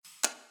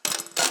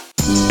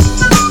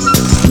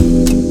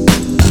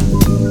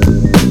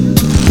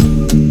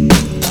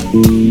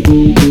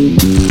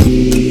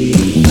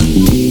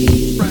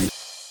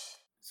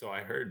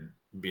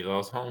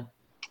Bilal's home?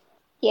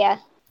 Yeah.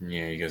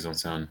 Yeah, you guys don't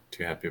sound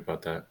too happy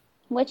about that.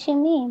 What you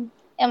mean?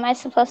 Am I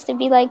supposed to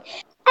be like,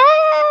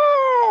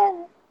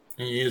 ah?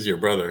 He is your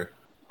brother.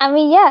 I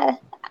mean, yeah,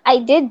 I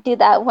did do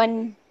that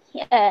when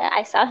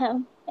I saw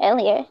him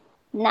earlier.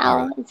 Now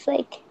Alright. it's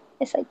like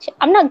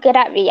I'm not good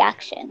at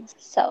reactions,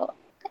 so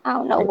I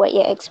don't know what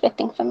you're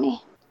expecting from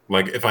me.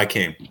 Like, if I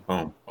came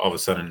home, all of a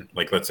sudden,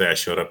 like, let's say I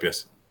showed up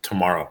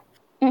tomorrow,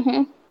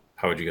 Mm-hmm.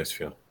 how would you guys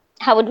feel?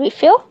 How would we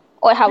feel,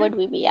 or how would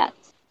we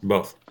react?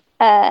 Both.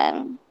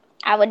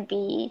 I would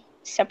be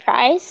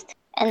surprised,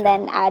 and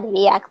then I'd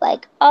react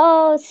like,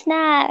 "Oh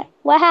snap!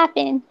 What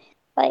happened?"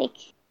 Like,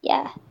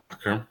 yeah.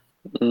 Okay.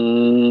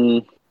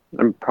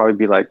 I'd probably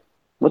be like,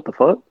 "What the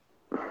fuck?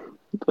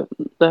 What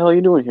the hell are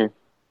you doing here?"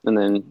 And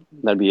then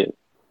that'd be it.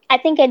 I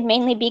think it'd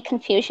mainly be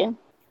confusion.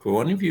 Could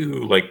one of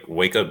you, like,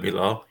 wake up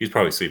Bilal? He's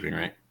probably sleeping,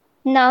 right?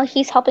 No,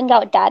 he's helping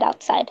out Dad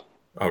outside.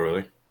 Oh,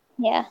 really?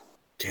 Yeah.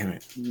 Damn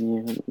it.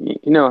 Yeah,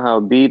 you know how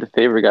be the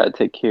favorite got to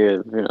take care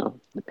of,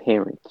 the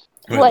parents.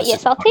 Wait, What, let's you're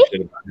just talk salty?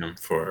 shit about him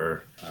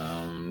for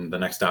the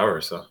next hour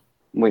or so.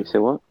 Wait, say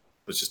what?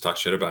 Let's just talk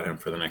shit about him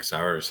for the next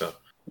hour or so.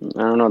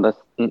 I don't know.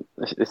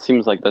 It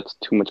seems like that's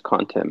too much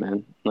content,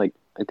 man. Like,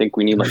 I think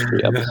we need like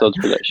 3 episodes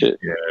for that shit.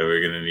 Yeah,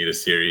 we're gonna need a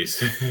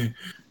series.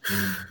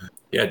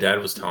 Yeah, Dad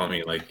was telling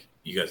me like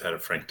you guys had a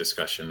frank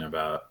discussion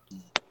about.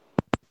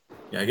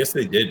 Yeah, I guess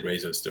they did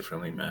raise us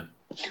differently, man.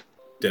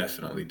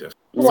 Definitely.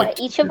 What,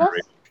 each of us?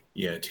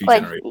 Yeah, two Or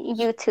generations.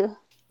 you two,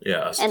 Yeah,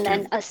 us and two.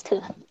 then us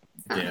two.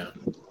 Yeah,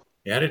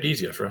 you had it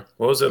easier, bro.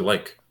 What was it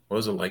like? What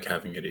was it like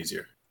having it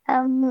easier? I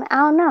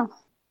don't know.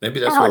 Maybe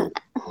that's what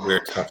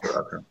we're tougher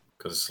about him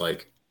because it's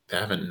like they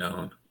haven't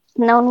known.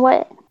 Known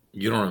what?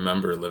 You don't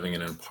remember living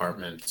in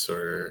apartments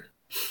or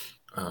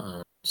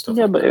stuff.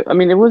 Yeah, like but that. I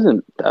mean, it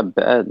wasn't that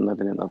bad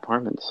living in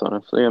apartments,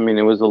 honestly. I mean,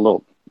 it was a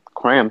little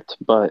cramped,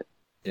 but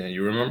Yeah,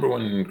 you remember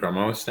when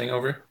Grandma was staying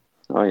over?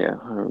 oh yeah,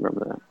 I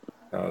remember that.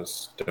 That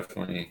was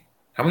definitely.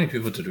 How many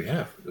people did we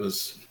have? It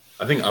was.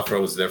 I think Afra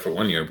was there for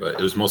 1 year, but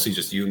it was mostly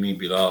just you, me,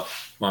 Bilal,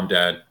 Mom,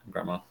 Dad,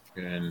 Grandma,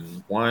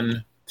 in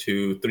 1,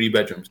 2, 3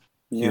 bedrooms.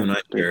 Yeah, You and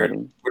I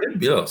shared. Where did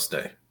Bilal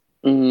stay?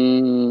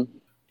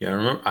 Yeah, I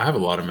remember. I have a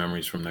lot of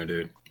memories from there,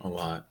 dude. A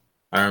lot.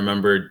 I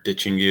remember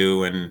ditching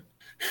you and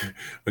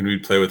when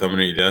we'd play with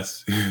underneath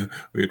desk,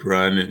 we'd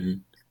run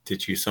and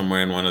ditch you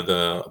somewhere in one of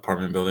the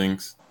apartment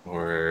buildings.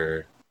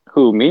 Or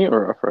who, me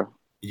or Afra?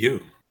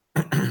 You.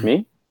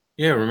 Me?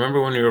 Yeah,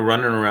 remember when you were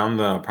running around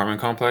the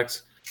apartment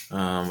complex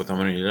with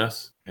underneath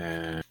desk,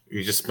 and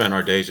we just spent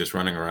our days just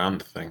running around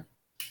the thing.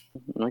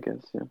 I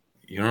guess, yeah.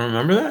 You don't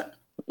remember that?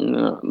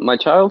 No, my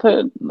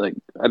childhood, like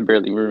I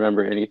barely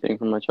remember anything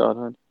from my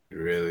childhood.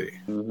 Really?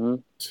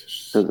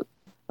 Mm-hmm.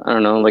 I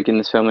don't know, like in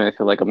this family, I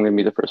feel like I'm gonna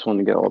be the first one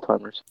to get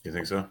Alzheimer's. You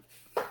think so?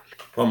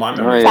 Well, my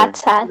memory.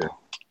 That's sad.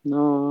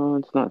 No,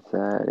 it's not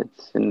sad.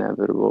 It's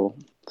inevitable.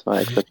 So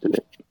I accepted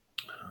it.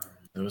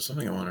 There was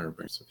something I wanted to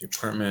bring. So the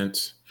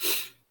apartment.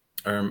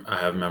 I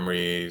have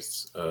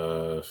memories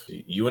of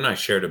you and I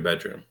shared a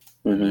bedroom.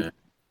 Mm-hmm. And then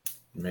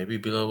maybe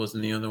Bilal was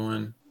in the other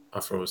one.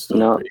 Afra was still.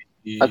 No,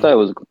 I thought it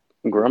was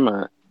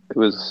Grandma. It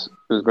was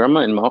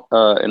Grandma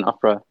and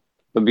Afra.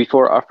 But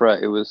before Afra,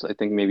 it was, I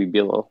think, maybe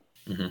Bilal.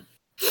 Mm-hmm.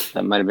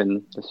 That might have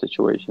been the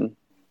situation.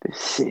 The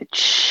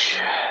sitch,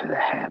 the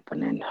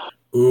happening.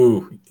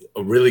 Ooh,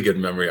 a really good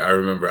memory. I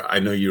remember. I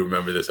know you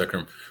remember this,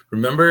 Akram.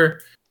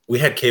 Remember, we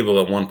had cable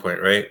at one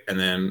point, right? And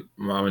then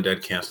Mom and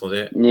Dad canceled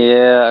it.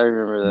 Yeah, I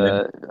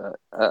remember that.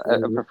 I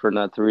prefer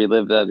not to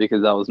relive that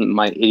because that was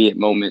my idiot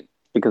moment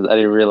because I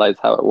didn't realize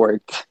how it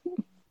worked.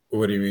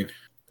 What do you mean?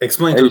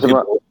 Explain to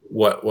people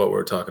what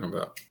we're talking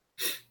about.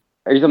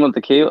 Are you talking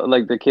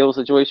about the cable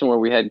situation where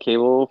we had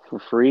cable for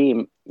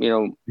free?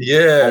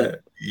 Yeah,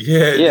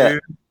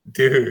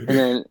 dude. And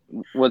then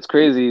what's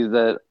crazy is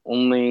that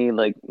only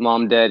like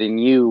Mom, Dad,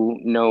 and you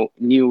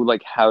knew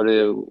like how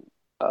to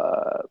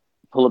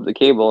pull up the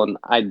cable, and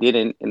I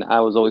didn't, and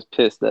I was always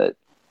pissed that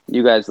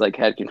you guys like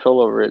had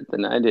control over it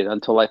than I did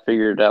until I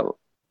figured it out.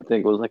 I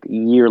think it was like a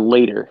year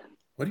later.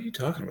 What are you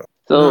talking about?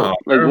 So no,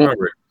 I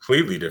remember it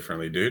completely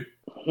differently, dude.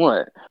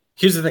 What?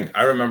 Here's the thing.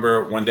 I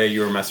remember one day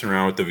you were messing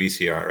around with the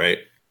VCR, right?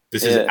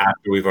 This is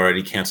after we've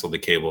already canceled the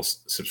cable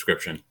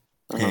subscription.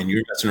 And you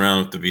were messing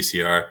around with the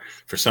VCR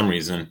for some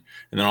reason.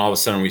 And then all of a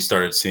sudden we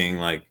started seeing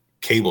like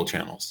cable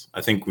channels.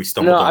 I think we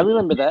stumbled on. I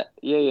remember that.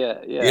 Yeah.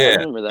 I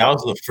remember that. That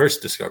was the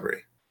first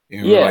discovery.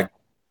 We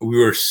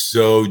were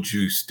so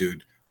juiced,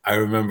 dude. I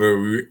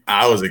remember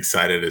I was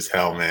excited as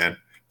hell, man.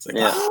 It's like,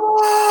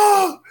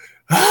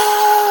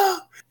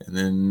 and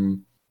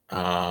then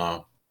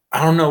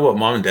I don't know what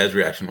Mom and Dad's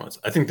reaction was.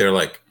 I think they're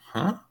like,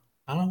 huh?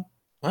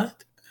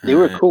 What? They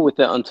were cool with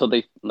that until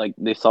they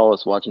saw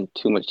us watching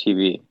too much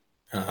TV.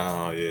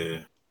 Oh,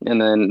 yeah. And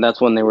then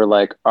that's when they were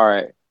like, all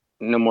right,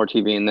 no more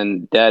TV. And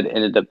then Dad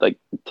ended up like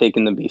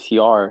taking the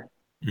VCR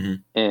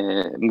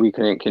and we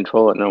couldn't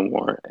control it no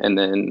more. And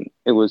then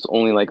it was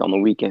only like on the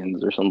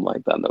weekends or something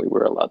like that we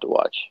were allowed to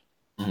watch.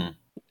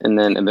 And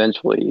then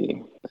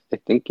eventually, I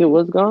think it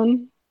was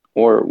gone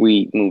or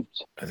we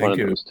moved. I think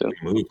we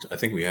moved. I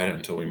think we had it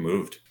until we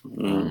moved.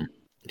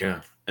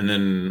 Yeah. And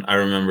then I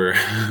remember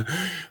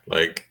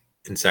like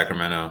in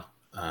Sacramento,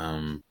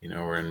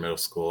 we're in middle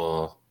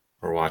school,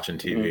 we're watching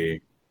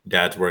TV.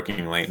 Dad's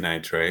working late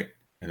nights, right?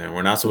 And then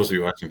we're not supposed to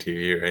be watching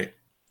TV, right?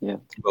 Yeah.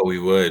 But we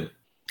would.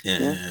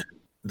 And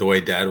the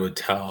way Dad would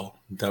tell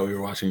that we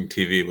were watching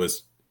TV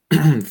was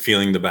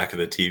feeling the back of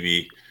the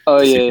TV.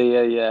 Oh, yeah.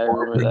 I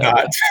remember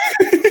that.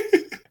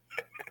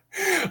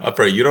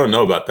 Upper, you don't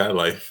know about that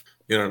life.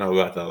 You don't know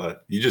about that life.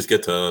 You just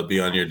get to be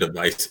on your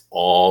device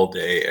all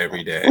day,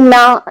 every day.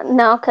 No,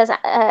 because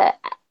I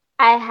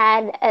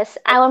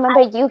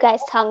remember you guys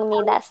telling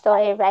me that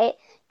story, right?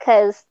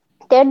 Because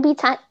there'd be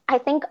time, I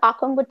think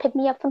Akram would pick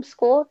me up from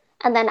school,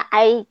 and then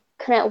I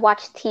couldn't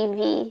watch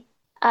TV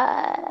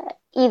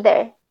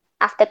either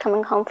after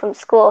coming home from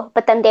school.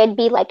 But then there'd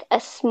be like a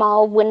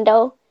small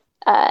window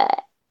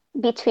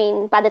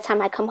between by the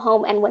time I come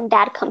home and when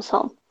Dad comes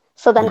home.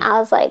 So then I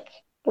was like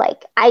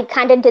I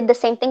kind of did the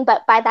same thing,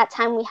 but by that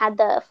time we had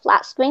the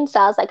flat screen, so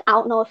I was like, I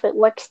don't know if it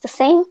works the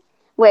same,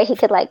 where he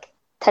could like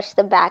touch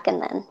the back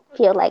and then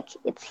feel like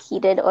it's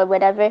heated or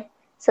whatever.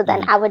 So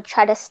then I would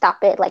try to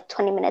stop it like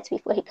 20 minutes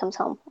before he comes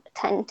home,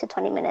 10 to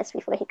 20 minutes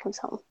before he comes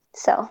home.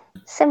 So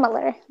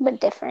similar, but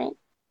different.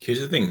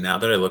 Here's the thing. Now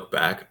that I look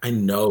back, I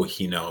know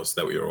he knows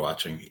that we were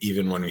watching,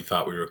 even when we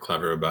thought we were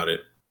clever about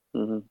it.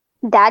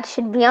 Mm-hmm. Dad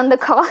should be on the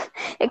call,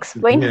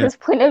 explain his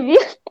point of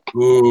view.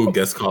 Ooh,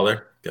 guest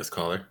caller.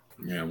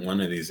 Yeah, one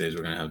of these days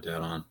we're going to have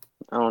Dad on.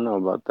 I don't know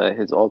about that.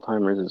 His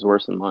Alzheimer's is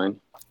worse than mine.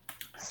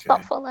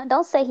 Stop Fuller.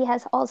 Don't say he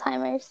has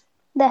Alzheimer's.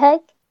 The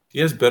heck? He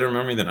has better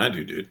memory than I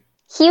do, dude.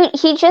 He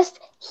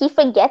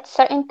forgets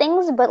certain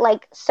things, but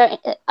like certain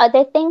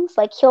other things,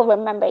 like he'll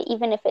remember,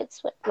 even if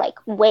it's like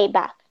way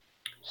back.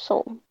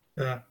 So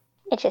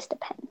it just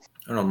depends.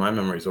 I don't know. My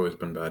memory's always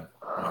been bad.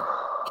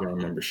 I can't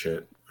remember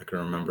shit. I can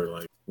remember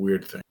like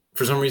weird things.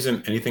 For some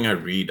reason, anything I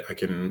read, I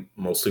can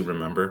mostly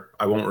remember.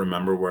 I won't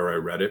remember where I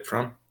read it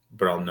from,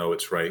 but I'll know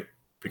it's right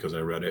because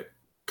I read it.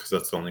 Because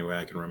that's the only way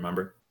I can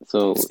remember.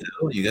 So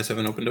still, you guys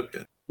haven't opened up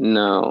yet?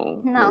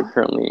 No.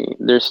 Currently,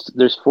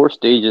 there's 4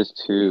 stages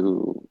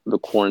to the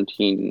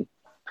quarantine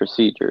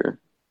procedure,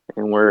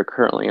 and we're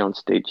currently on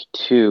stage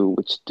 2,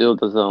 which still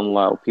doesn't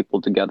allow people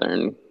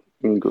together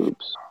in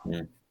groups.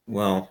 Yeah.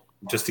 Well,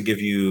 just to give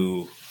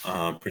you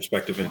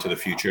perspective into the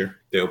future,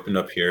 they opened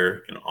up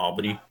here in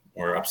Albany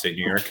or upstate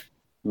New York.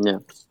 Yeah.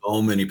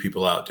 So many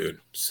people out, dude.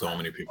 So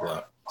many people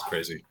out. It's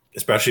crazy.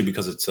 Especially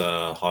because it's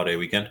a holiday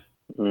weekend.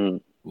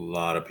 A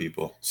lot of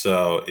people.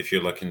 So if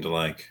you're looking to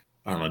like,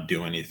 I don't know,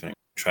 do anything,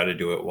 try to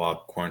do it while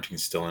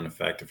quarantine's still in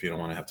effect if you don't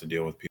want to have to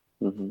deal with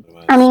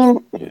people. I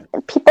mean,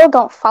 people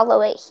don't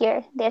follow it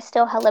here. There's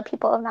still hella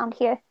people around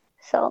here.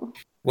 So.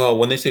 Well,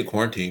 when they say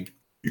quarantine,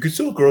 you can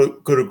still go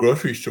to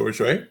grocery stores,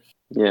 right?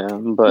 Yeah,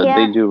 but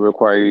they do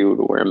require you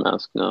to wear a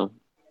mask now.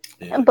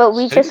 Yeah. But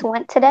we just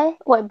went today.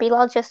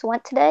 Bilal just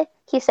went today.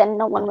 He said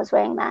no one was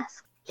wearing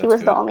masks. He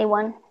was the only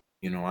one.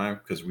 You know why?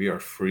 Because we are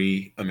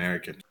free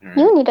Americans. Right?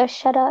 You need to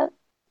shut up.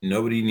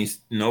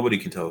 Nobody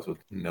can tell us what.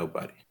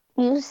 Nobody.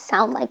 You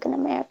sound like an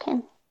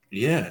American.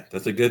 Yeah,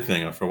 that's a good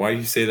thing. For why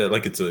you say that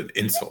like it's an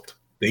insult.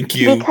 Thank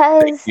you.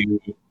 Because.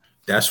 Thank you.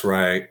 That's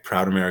right.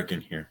 Proud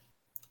American here.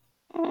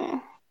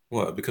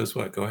 What? Because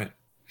what? Go ahead.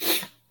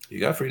 You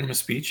got freedom of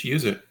speech.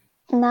 Use it.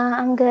 Nah,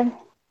 I'm good.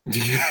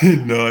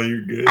 No,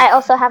 you're good. I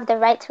also have the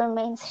right to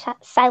remain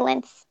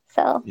silent.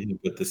 So. Yeah,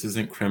 but this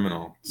isn't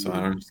criminal, so I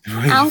don't.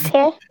 I don't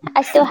care.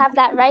 I still have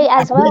that right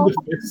as well.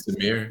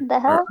 Samir. The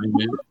hell?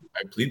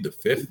 I plead the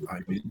fifth.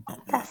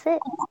 That's it.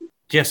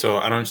 Yeah, so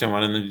I don't understand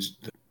why don't they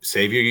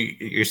save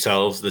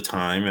yourselves the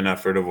time and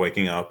effort of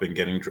waking up and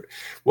getting.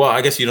 Well,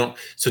 I guess you don't.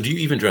 So do you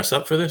even dress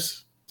up for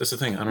this? That's the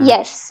thing. I don't know.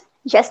 Yes,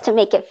 just to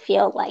make it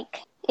feel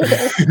like.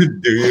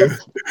 Do you?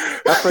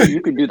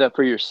 You could do that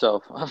for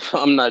yourself.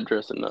 I'm not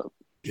dressing up.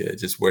 Yeah,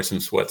 just wear some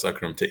sweats,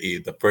 Akram, to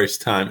Eid the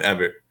first time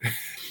ever.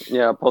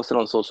 Yeah, I posted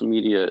on social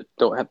media.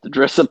 Don't have to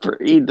dress up for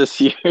Eid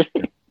this year.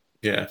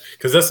 Yeah,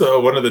 because that's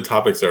one of the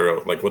topics I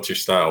wrote. Like, what's your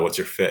style? What's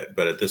your fit?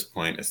 But at this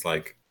point, it's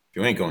like, if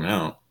you ain't going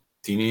out,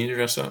 do you need to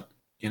dress up?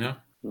 You know?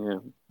 Yeah.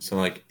 So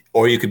like,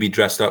 or you could be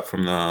dressed up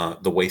from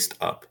the waist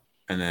up,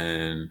 and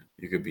then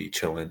you could be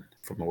chilling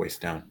from the waist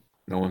down.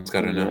 No one's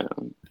got to know.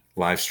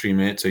 Live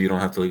stream it so you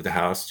don't have to leave the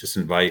house. Just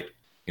invite,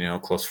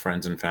 close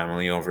friends and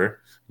family over.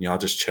 Y'all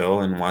just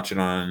chill and watch it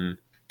on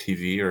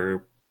TV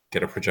or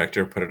get a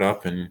projector, put it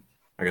up, and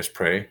I guess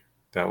pray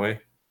that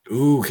way.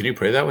 Ooh, can you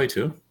pray that way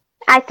too?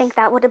 I think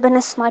that would have been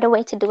a smarter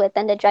way to do it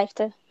than the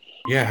drive-thru.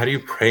 Yeah, how do you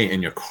pray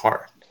in your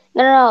car?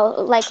 No.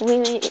 Like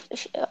we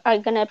are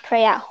gonna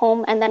pray at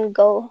home and then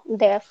go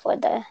there for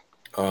the.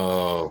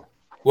 Oh,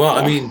 well,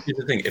 yeah. I mean, here's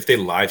the thing: if they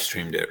live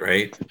streamed it,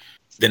 right,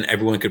 then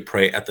everyone could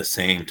pray at the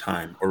same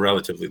time or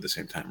relatively the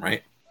same time,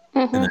 right?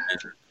 Mm-hmm.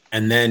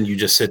 And then you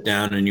just sit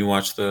down and you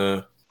watch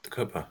the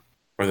khutbah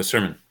or the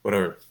sermon,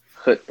 whatever.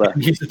 Khutbah.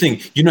 Here's the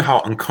thing: you know how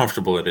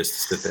uncomfortable it is to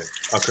sit there.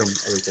 Akram,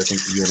 at least I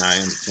think you and I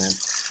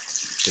understand.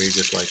 Where you're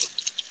just like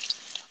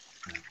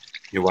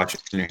you're watching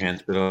your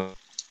hands fill up.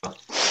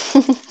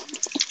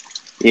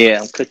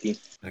 Yeah, I'm cooking.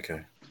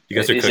 Okay, you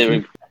guys are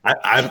cooking.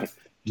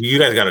 You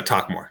guys got to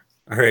talk more.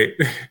 All right.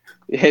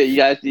 Yeah, you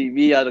guys need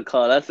me on the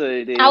call. That's what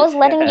it is. I was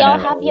letting y'all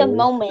have your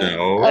moment.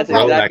 No, that's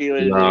relax, exactly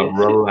what it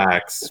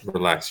is.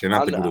 Relax. You're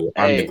not the glue.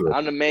 I'm the glue.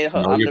 I'm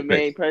the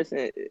main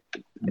person.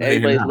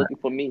 Everybody's looking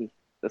for me.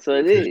 That's what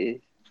it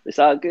is. It's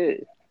all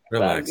good.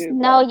 Relax. Good,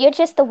 no, you're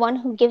just the one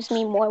who gives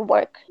me more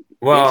work.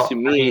 Well, to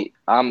me,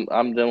 I'm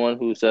the one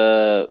who's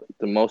the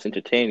most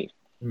entertaining.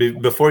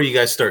 Before you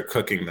guys start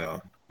cooking,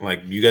 though,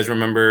 like you guys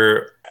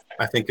remember,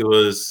 I think it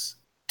was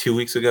 2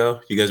 weeks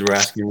ago. You guys were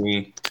asking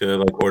me to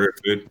like order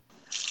food.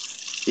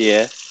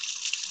 Yeah.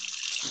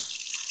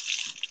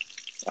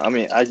 I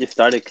mean, I just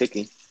started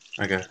cooking.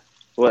 Okay.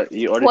 What,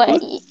 you order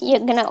food? You're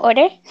gonna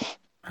order?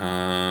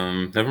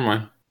 Never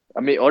mind. I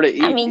mean, order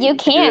Eid. I mean, you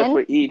can. Do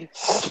it for Eid.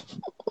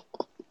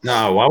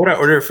 No, why would I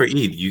order it for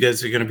Eid? You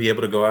guys are gonna be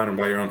able to go out and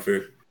buy your own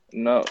food.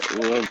 No,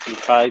 we'll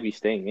probably be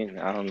staying in.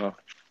 I don't know.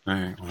 All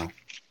right. Well,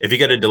 if you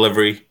get a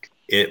delivery,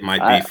 it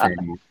might be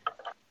from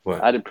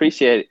what? I'd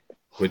appreciate it.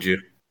 Would you?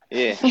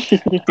 Yeah. All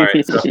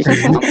right. So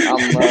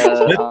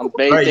I'm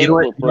very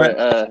thankful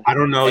for I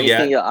don't know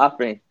anything you're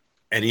offering.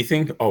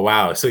 Anything? Oh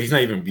wow! So he's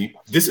not even.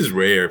 This is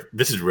rare.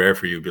 This is rare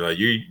for you. Be like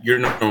you're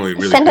not normally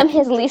really. Send him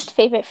his least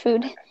favorite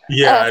food.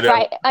 Yeah,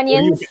 fried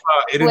onions.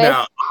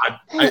 In-N-Out.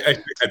 I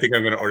think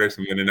I'm gonna order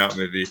some In-N-Out.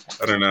 Maybe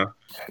I don't know.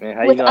 Man,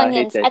 how with you know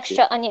onions,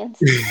 extra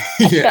onions,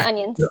 extra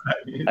onions.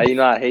 How you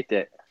know I hate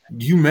that?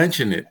 You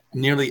mention it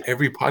nearly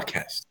every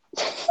podcast.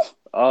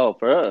 Oh,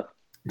 bro.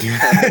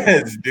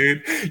 Yes,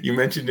 dude. You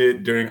mentioned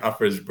it during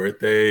Afra's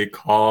birthday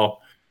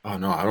call. Oh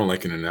no, I don't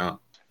like In-N-Out.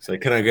 It's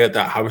like, can I get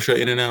that Habesha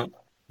In-N-Out?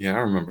 Yeah, I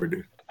remember,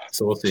 dude.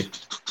 So we'll see.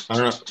 I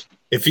don't know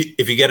if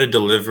you get a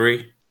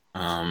delivery.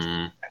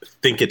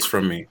 Think it's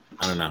from me.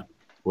 I don't know.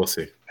 We'll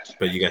see.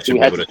 But you guys should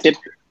be able to tip.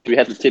 Do we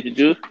have to tip the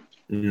dude?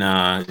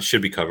 Nah, it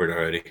should be covered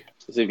already.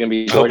 Is it gonna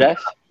be DoorDash?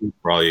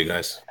 For all you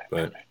guys,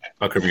 but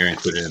Akram, you're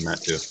included in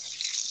that too.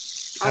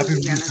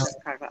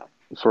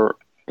 For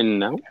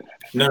In-N-Out?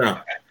 No.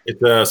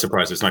 It's a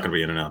surprise. It's not gonna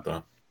be In-N-Out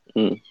though.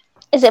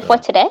 Is it for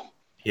today?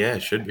 Yeah,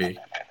 it should be.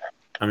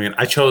 I mean,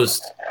 I chose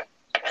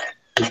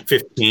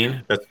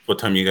 15. That's what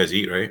time you guys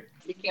eat, right?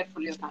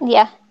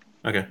 Yeah.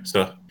 Okay,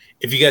 so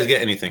if you guys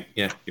get anything,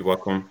 yeah, you're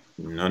welcome.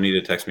 No need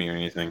to text me or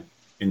anything.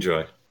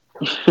 Enjoy.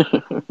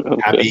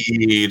 Okay.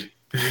 Happy Eid.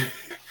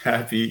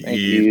 Happy Thank Eid.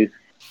 You.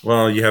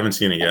 Well, you haven't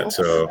seen it yet,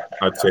 so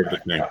I'd save the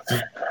thing.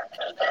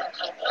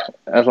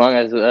 As long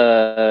as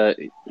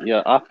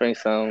you're offering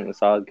some,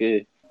 it's all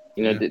good.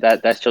 You know,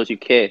 that shows you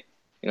care. You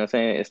know what I'm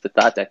saying? It's the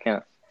thought that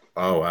counts.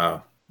 Oh,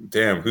 wow.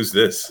 Damn, who's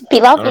this?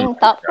 Bilal being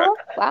thoughtful?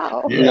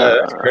 Wow. Yeah,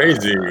 that's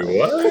crazy.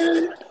 What?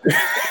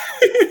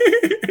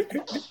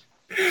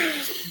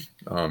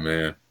 Oh,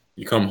 man.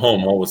 You come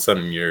home, all of a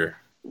sudden you're...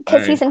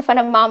 Because he's in front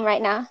of mom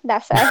right now.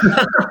 That's why.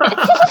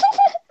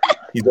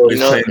 He's always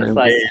playing it's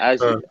like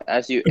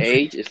as you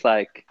age, it's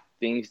like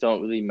things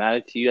don't really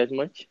matter to you as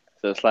much.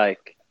 So it's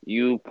like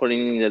you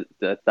putting in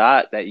the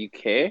thought that you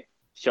care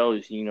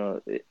shows, you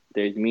know,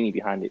 there's meaning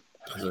behind it.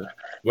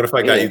 What if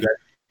I got you guys?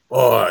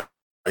 Oh,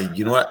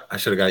 you know what? I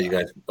should have got you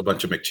guys a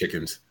bunch of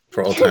McChickens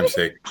for old time's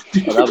sake.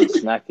 Oh, that'd be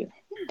smacking.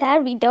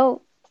 That'd be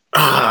dope.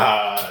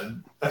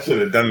 I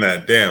should have done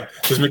that. Damn.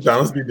 Does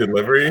McDonald's do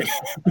delivery?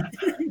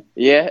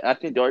 Yeah, I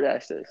think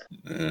DoorDash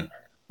does.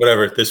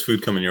 Whatever. There's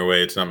food coming your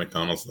way. It's not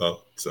McDonald's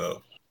though.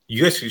 So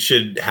you guys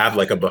should have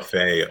like a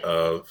buffet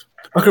of.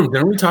 Okay,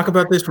 didn't we talk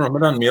about this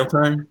Ramadan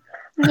mealtime?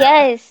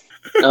 Yes.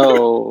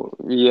 Oh,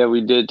 yeah,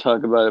 we did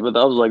talk about it, but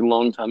that was like a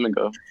long time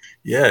ago.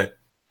 Yeah.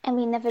 And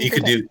we never. You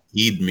could do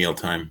Eid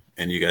mealtime,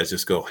 and you guys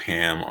just go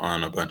ham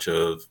on a bunch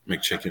of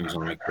McChickens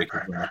on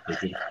McChickens.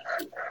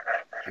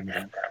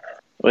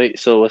 Wait,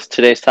 so what's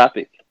today's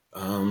topic?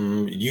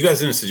 You guys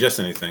didn't suggest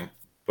anything,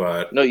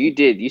 but no, you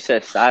did. You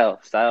said style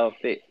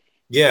fit.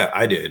 Yeah,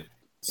 I did.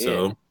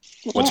 So,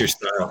 what's your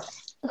style?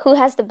 Who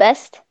has the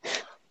best?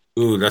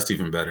 Ooh, that's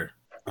even better.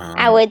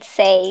 I would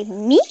say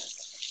me,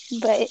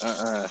 but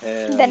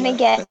then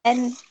again,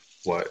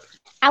 what?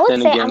 I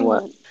would say I'm.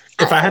 What?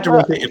 If I had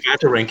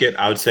to rank it,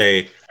 I would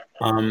say,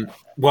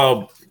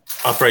 well,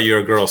 Afra, you're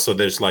a girl, so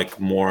there's like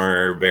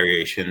more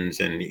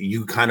variations, and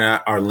you kind of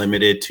are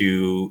limited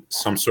to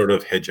some sort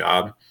of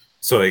hijab,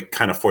 so it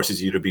kind of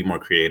forces you to be more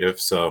creative.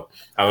 So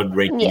I would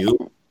rank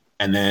you,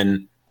 and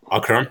then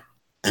Akram,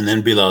 and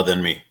then Bilal,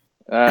 then me.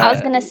 I was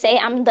gonna say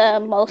I'm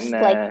the most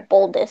like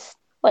boldest,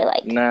 or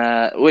like.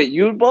 Nah, wait,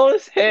 you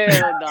boldest?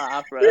 Hell nah,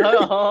 Afra.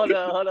 Hold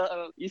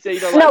on. You say you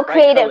don't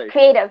like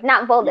creative,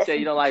 not boldest. You say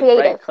you don't like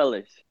bright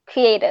colors.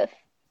 Creative,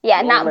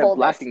 yeah, not boldest.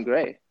 Black and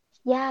gray.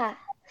 Yeah.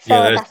 So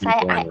that's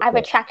why I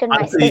retracted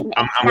my statement.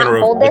 I'm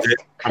not boldest,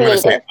 I'm going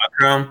to say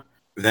Akram,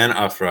 then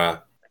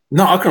Afra.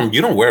 No, Akram,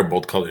 you don't wear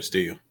bold colors, do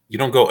you? You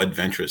don't go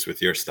adventurous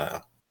with your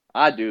style.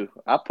 I do.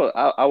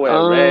 I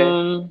wear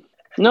red.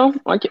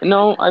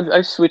 No,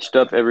 I've switched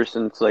up ever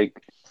since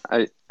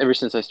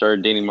I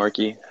started dating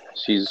Marky.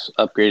 She's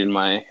upgraded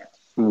my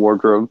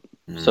wardrobe,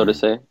 so to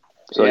say.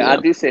 So yeah, I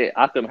do say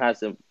Akram has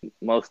the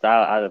most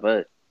style out of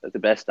us, the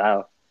best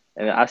style,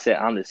 and I said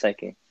I'm the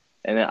second,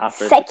 and then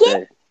Afra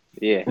second.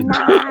 Yeah.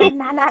 Nah.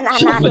 Insulted.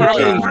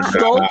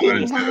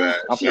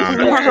 She was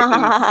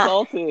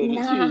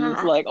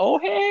just like, oh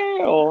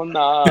hell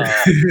nah.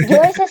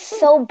 Yours is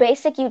so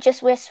basic. You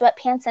just wear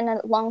sweatpants and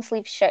a long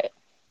sleeve shirt.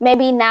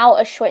 Maybe now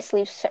a short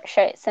sleeve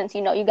shirt since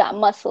you got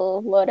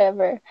muscle,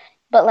 whatever.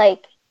 But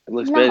like, it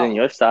looks better than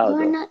your style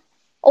though. Not.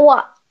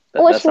 What?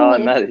 That's all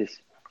that matters.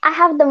 I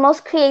have the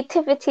most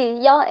creativity,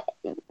 y'all.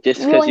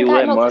 Just because you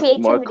wear more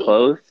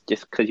clothes, you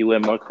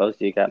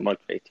got more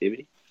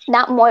creativity.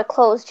 Not more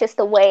clothes, just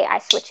the way I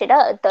switch it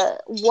up.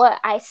 What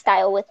I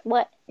style with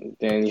what.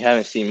 Then you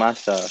haven't seen my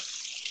style.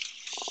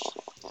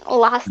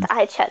 Last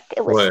I checked,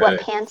 it was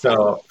sweatpants.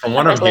 So from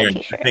what I'm hearing,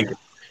 t-shirt. I think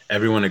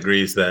everyone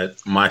agrees that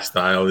my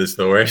style is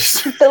the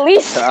worst. The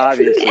least.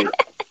 Obviously.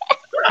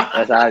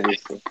 That's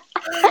obviously.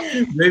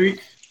 Maybe.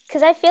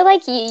 Because I feel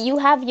like you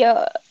have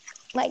your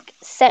like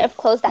set of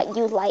clothes that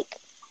you like,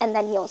 and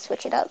then you don't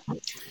switch it up.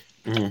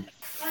 Mm-hmm.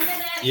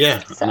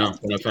 Yeah, so. No.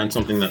 When I find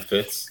something that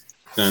fits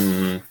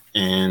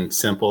and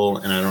simple,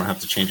 and I don't have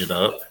to change it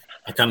up,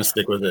 I kind of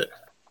stick with it,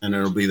 and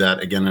it'll be that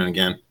again and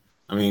again.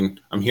 I mean,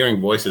 I'm hearing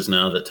voices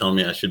now that tell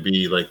me I should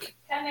be like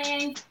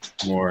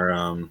more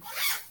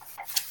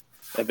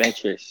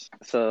adventurous.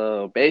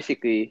 So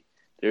basically,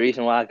 the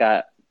reason why I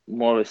got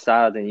more of a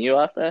style than you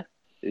out there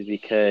is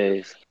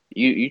because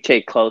you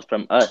take clothes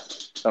from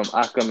us, from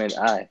Akram and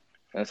I.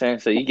 You know what I'm saying?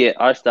 So you get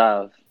our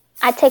styles.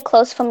 I take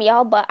clothes from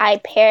y'all, but I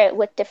pair it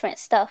with different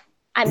stuff.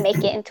 I make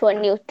it into a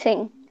new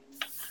thing.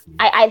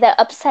 I either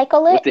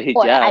upcycle it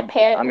or I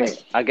pair it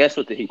with... I guess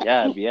with the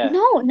hijab, yeah.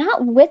 No,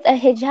 not with a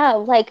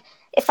hijab. Like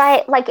if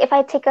I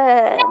take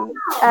a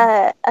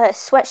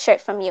sweatshirt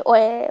from you,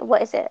 or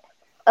what is it?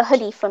 A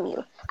hoodie from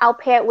you, I'll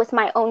pair it with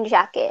my own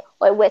jacket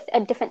or with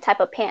a different type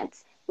of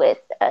pants with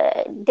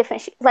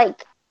different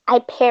like I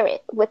pair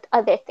it with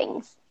other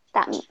things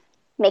that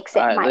makes it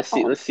my own.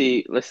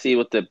 Let's see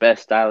what the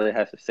best stylist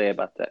has to say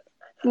about that.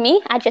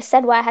 Me? I just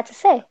said what I had to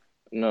say.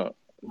 No,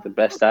 the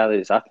best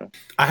stylist is Akram.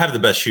 I have the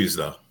best shoes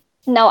though.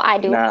 No, I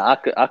do. Nah,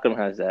 Akram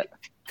has that.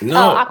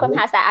 No, Akram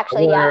has that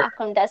actually. Yeah,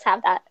 Akram does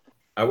have that.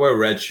 I wear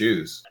red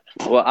shoes.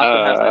 Well,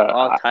 Akram has like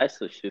all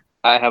types of shoes.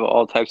 I have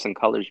all types and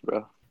colors,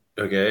 bro.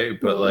 Okay,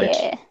 but like,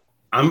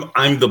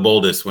 I'm the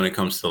boldest when it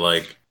comes to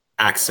like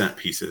accent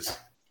pieces.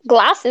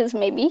 Glasses,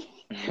 maybe.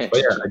 But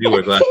yeah, I do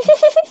wear glasses.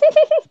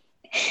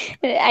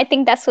 I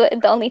think that's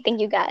the only thing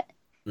you got.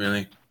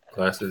 Really?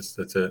 Glasses?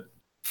 That's it?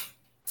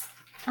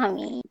 I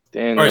mean...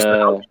 Then,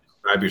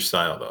 describe your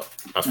style, though.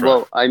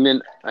 Well, I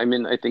mean,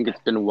 I think it's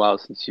been a while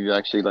since you've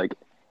actually,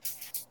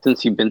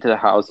 since you've been to the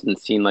house and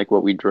seen,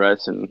 what we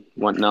dress and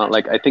whatnot.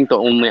 I think the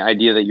only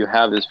idea that you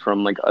have is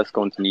from, us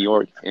going to New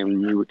York,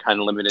 and you were kind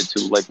of limited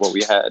to, what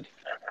we had.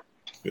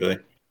 Really?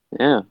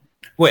 Yeah.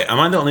 Wait, am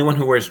I the only one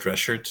who wears dress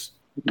shirts?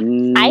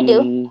 I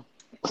do.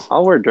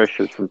 I'll wear dress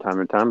shirts from time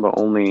to time, but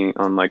only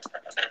on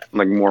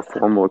more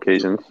formal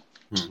occasions.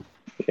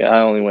 Yeah,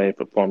 I only wear it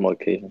for formal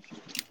occasions.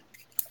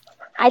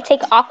 I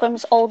take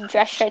Akram's old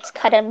dress shirts,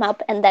 cut them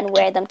up, and then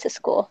wear them to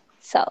school.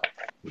 So.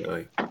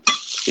 Really?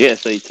 Yeah,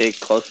 so you take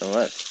clothes from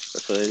us.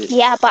 That's what it is.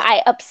 Yeah, but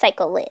I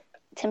upcycle it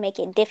to make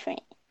it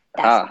different.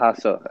 How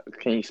so?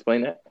 Can you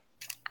explain that?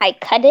 I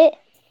cut it,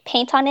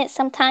 paint on it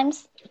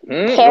sometimes,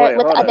 pair it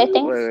with other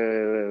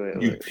things.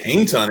 Wait. You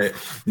paint on it?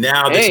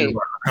 Now this is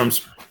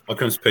what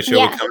comes picture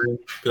would come in.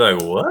 Be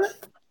like, what?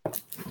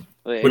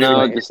 Wait,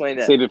 no, just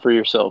save it for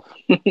yourself.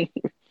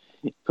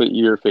 Put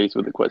your face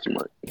with a question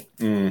mark.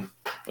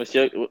 What's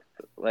your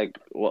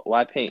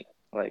why paint?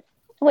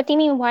 What do you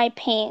mean why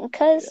paint?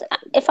 Because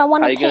if I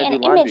want to paint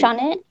an image on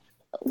it,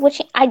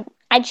 which I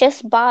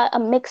just bought a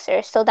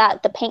mixer so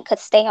that the paint could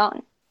stay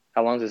on.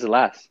 How long does it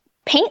last?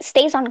 Paint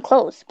stays on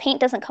clothes. Paint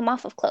doesn't come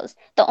off of clothes.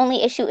 The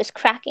only issue is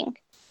cracking.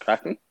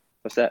 Cracking?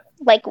 What's that?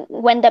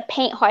 When the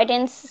paint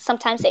hardens,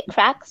 sometimes it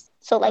cracks.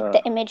 So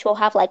the image will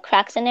have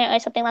cracks in it or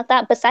something like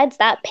that. Besides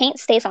that, paint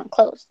stays on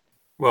clothes.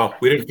 Well,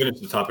 we didn't finish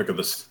the topic of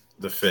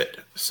the fit.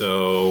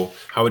 So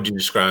how would you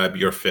describe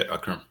your fit,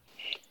 Akram?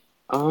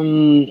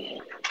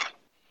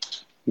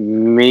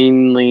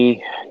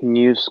 Mainly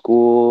new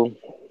school,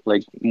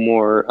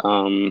 more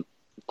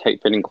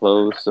tight-fitting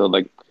clothes. So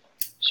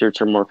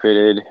shirts are more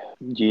fitted,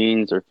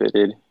 jeans are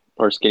fitted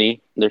or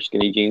skinny. They're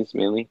skinny jeans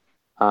mainly.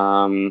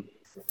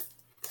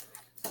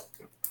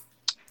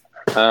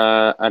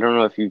 I don't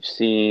know if you've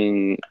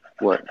seen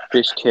what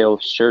fishtail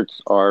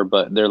shirts are,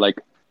 but they're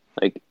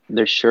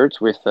they're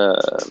shirts with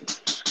a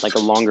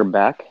longer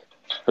back,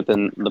 but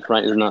then the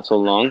front is not so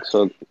long,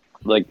 so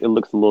it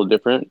looks a little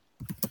different.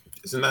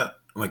 Isn't that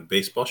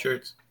baseball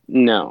shirts?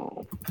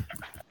 No.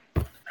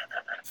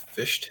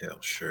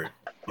 Fishtail shirt.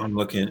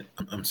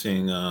 I'm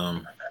seeing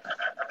an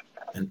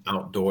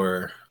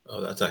outdoor.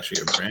 Oh, that's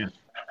actually a brand.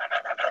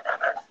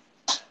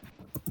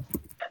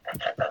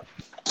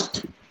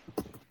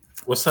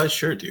 What size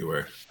shirt do you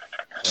wear?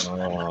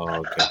 Oh,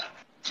 okay.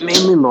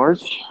 Mainly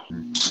large.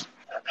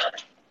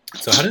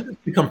 So how did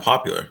it become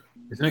popular?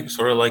 Isn't it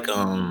sort of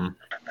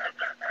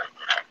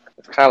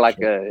It's kind of like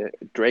a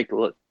Drake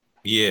look.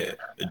 Yeah,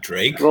 a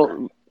Drake?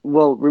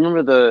 Well,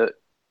 remember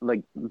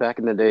back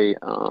in the day,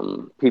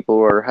 people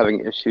were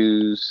having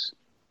issues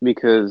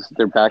because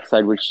their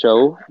backside would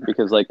show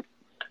because like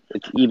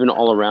it's even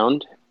all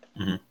around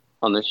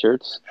on the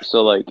shirts.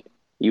 So like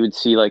you would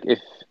see like if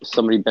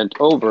somebody bent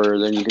over,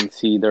 then you can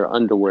see their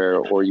underwear,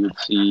 or you would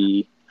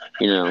see,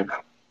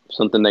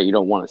 something that you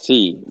don't want to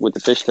see. With the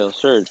fishtail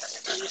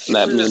shirts,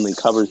 that mainly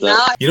covers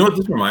that. You know what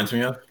this reminds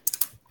me of?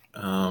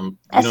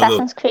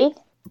 Assassin's Creed?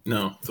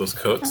 No, those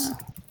coats.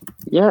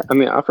 Yeah, I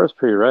mean, Afro's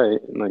pretty right.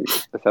 Like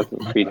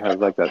Assassin's Creed has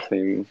like that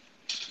same,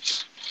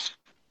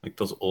 like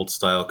those old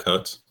style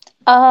coats.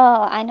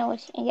 Oh, I know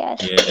what.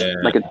 Yes. Yeah.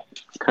 Like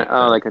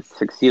a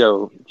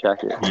tuxedo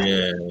jacket.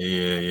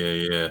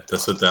 Yeah.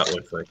 That's what that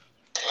looks like.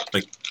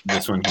 Like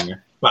this one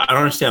here. But I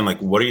don't understand. Like,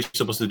 what are you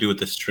supposed to do with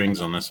the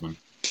strings on this one?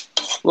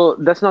 Well,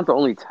 that's not the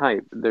only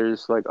type.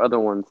 There's like other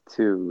ones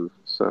too.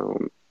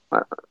 So,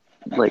 I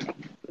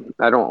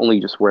don't only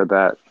just wear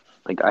that.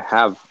 Like I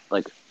have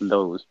like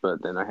those,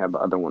 but then I have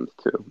other ones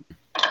too.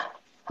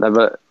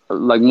 But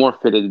like more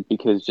fitted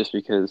because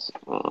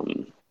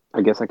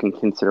I guess I can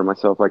consider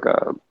myself as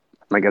a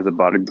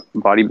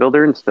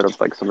bodybuilder instead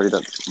of like somebody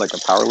that's like a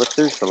power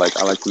lifter. So like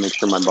I like to make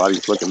sure my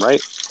body's looking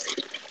right,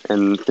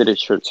 and fitted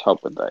shirts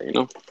help with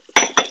that.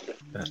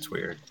 That's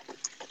weird.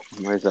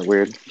 Why is that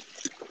weird?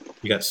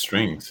 You got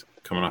strings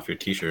coming off your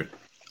t-shirt.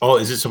 Oh,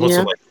 is it supposed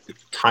to like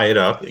tie it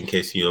up in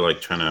case you're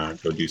like trying to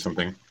go do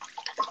something?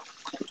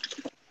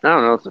 I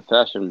don't know. It's a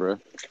fashion, bro.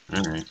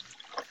 All right.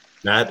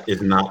 That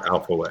is not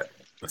Alpha Wet.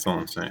 That's all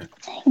I'm saying.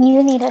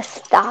 You need to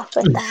stop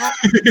with that.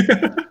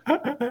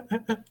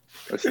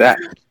 What's that?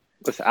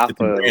 What's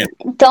Alpha?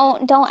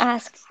 Don't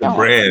ask. The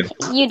brand.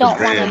 You don't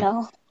want to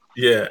know.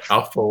 Yeah,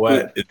 Alpha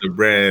Wet is the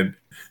brand.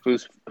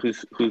 Whose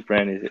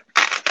brand is it?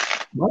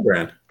 My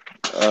brand.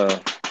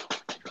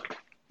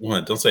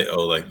 What? Don't say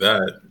 "oh" like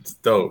that. It's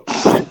dope.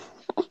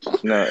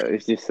 No,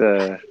 it's just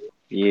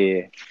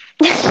yeah.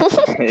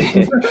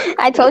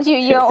 I told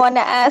you don't want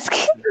to ask.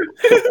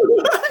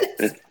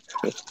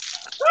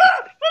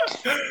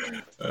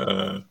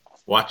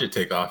 Watch it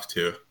take off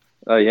too.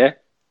 Oh yeah.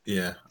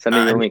 Yeah. Send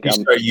me your link. You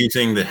start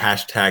using the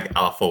hashtag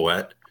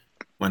AlphaWet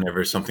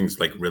whenever something's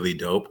like really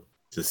dope.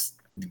 Just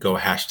go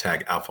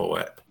hashtag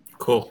AlphaWet.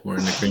 Cool. We're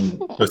in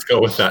agreement. Let's go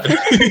with that.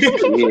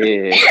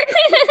 Yeah.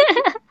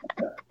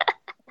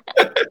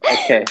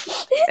 Okay.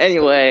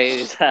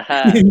 Anyways.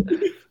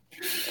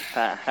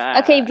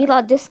 Okay,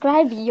 Bilal,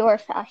 describe your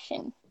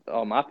fashion.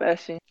 Oh, my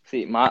fashion?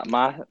 See, my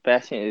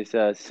fashion is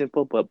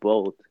simple but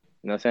bold.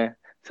 You know what I'm saying?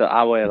 So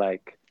I wear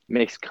like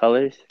mixed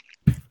colors.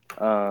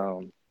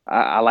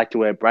 I like to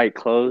wear bright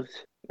clothes,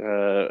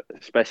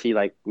 especially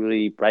like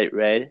really bright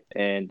red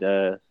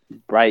and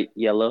bright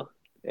yellow.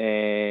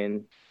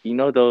 And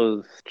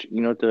the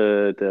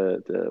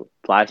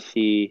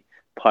flashy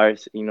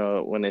parts,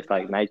 when it's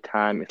like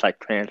nighttime, it's like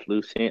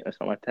translucent or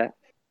something like that.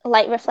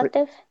 Light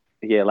reflective?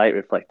 Yeah, light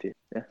reflective.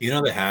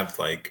 Yeah. They have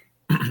like,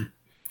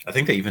 I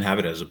think they even have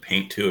it as a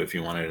paint too if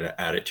you wanted to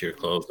add it to your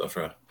clothes,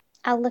 Afra.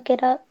 I'll look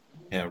it up.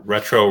 Yeah,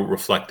 retro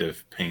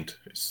reflective paint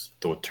is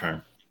the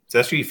term. It's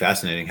actually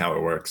fascinating how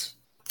it works.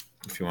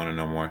 If you want to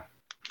know more,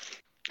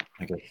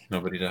 I guess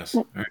nobody does.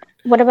 All right.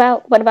 What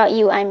about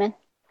you, Ayman?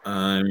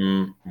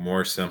 I'm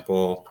more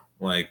simple.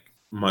 Like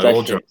my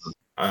old job,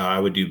 I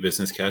would do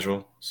business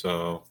casual,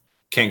 so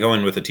can't go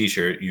in with a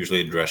t-shirt.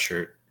 Usually a dress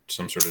shirt,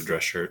 some sort of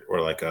dress shirt,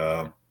 or like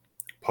a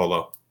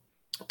polo,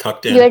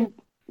 tucked in.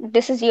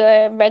 This is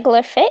your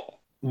regular fit?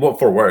 Well,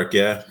 for work,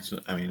 yeah. So,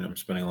 I mean, I'm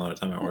spending a lot of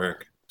time at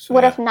work. So,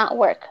 what if not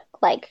work?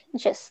 Like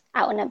just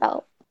out and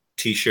about?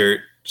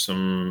 T-shirt,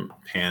 some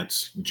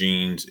pants,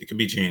 jeans. It could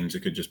be jeans.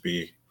 It could just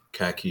be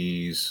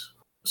khakis,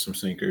 some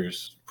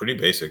sneakers. Pretty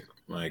basic,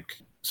 like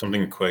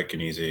something quick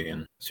and easy,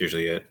 and that's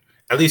usually it.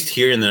 At least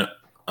here in the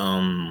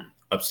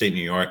upstate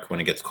New York, when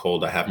it gets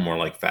cold, I have more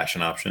like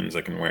fashion options.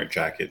 I can wear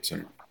jackets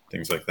and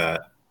things like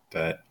that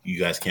you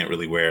guys can't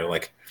really wear.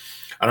 Like,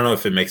 I don't know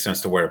if it makes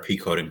sense to wear a pea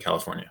coat in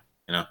California,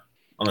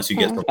 unless you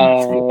get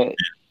something.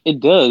 It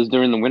does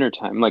during the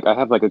wintertime. Like I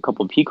have like a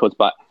couple of pea coats,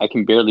 but I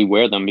can barely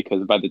wear them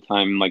because by the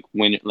time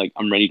when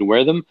I'm ready to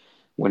wear them,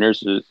 winter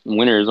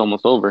is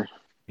almost over.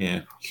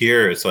 Yeah,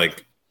 here it's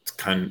like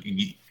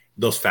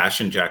those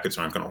fashion jackets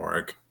aren't going to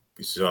work.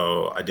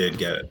 So I did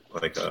get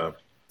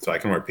so I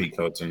can wear pea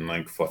coats and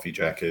like fluffy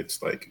jackets,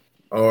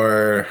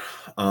 and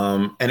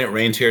it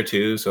rains here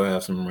too, so I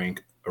have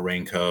a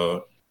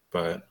raincoat.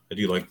 But I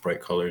do like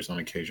bright colors on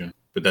occasion.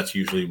 But that's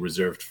usually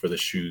reserved for the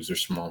shoes or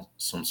some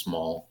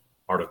small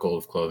article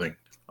of clothing.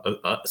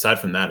 Aside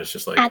from that, it's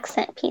just like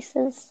accent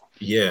pieces.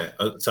 Yeah.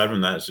 Aside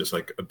from that, it's just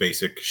like a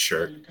basic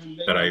shirt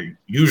that I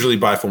usually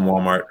buy from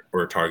Walmart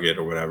or Target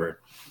or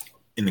whatever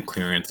in the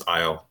clearance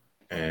aisle,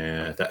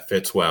 and that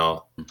fits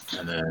well.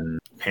 And then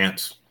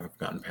pants. I've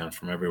gotten pants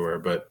from everywhere,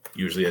 but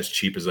usually as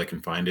cheap as I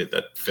can find it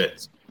that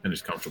fits and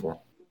is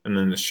comfortable. And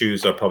then the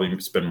shoes, I'll probably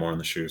spend more on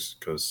the shoes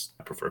because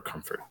I prefer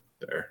comfort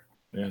there.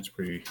 Yeah, it's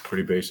pretty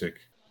basic.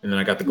 And then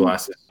I got the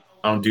glasses.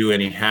 I don't do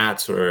any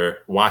hats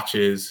or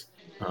watches.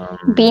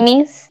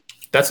 Beanies?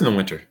 That's in the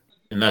winter.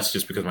 And that's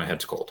just because my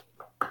head's cold.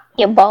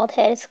 Your bald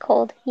head is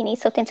cold. You need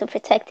something to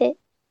protect it.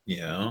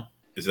 Yeah.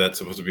 Is that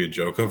supposed to be a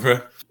joke,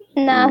 Oprah?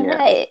 No,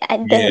 yeah.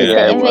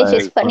 The image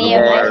is funny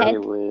in my head.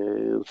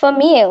 For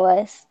me, it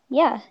was.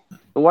 Yeah.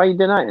 Why you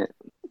deny it?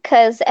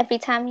 Because every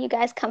time you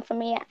guys come for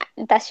me,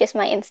 that's just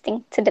my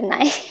instinct to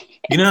deny.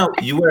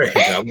 You wear a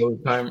hijab all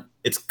the time.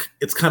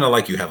 It's kind of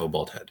like you have a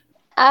bald head.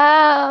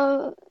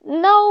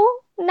 No,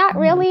 not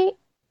really.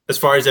 As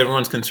far as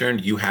everyone's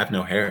concerned, you have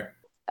no hair.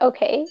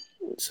 Okay.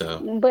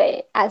 So.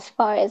 But as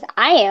far as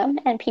I am,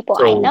 and people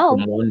I know,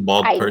 from one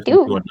bald person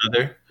to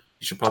another,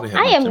 you should probably have.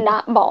 I am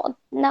not bald.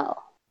 No.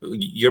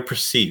 You're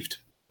perceived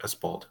as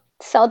bald.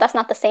 So that's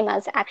not the same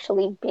as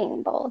actually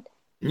being bald.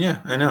 Yeah,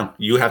 I know.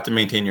 You have to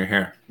maintain your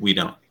hair. We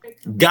don't.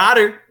 Got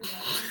her.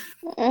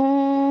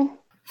 Oh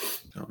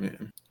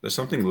man, there's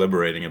something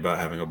liberating about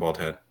having a bald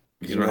head.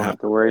 You don't have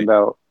to worry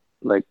about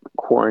like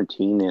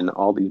quarantine and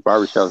all these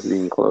barbershops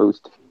being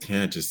closed.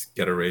 Yeah, just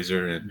get a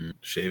razor and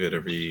shave it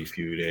every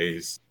few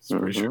days. It's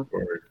pretty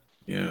straightforward.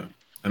 Yeah.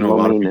 I know a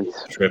lot of people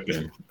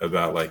tripping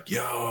about like,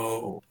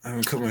 yo, I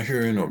haven't cut my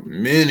hair in a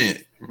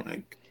minute. I'm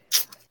like,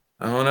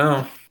 I don't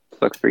know.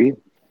 Sucks for you.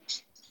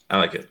 I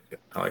like it.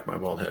 I like my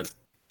bald head.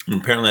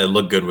 And apparently I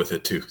look good with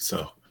it too,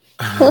 so.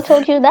 Who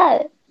told you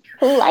that?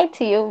 Who lied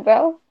to you,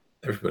 bro?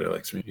 Everybody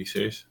likes me. Are you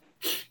serious?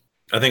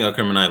 I think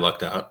Akram and I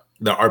lucked out.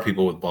 There are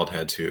people with bald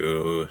heads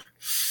who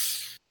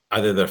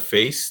either their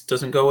face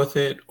doesn't go with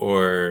it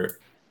or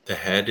the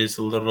head is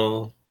a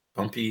little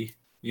bumpy.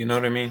 You know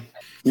what I mean?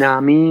 Nah, I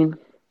mean.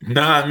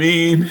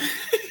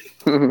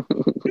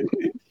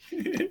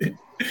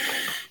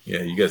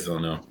 Yeah, you guys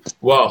don't know.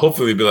 Well,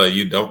 hopefully, Bilal,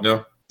 you don't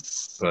know,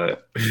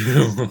 but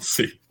we'll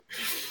see.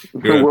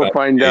 We'll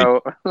find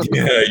out.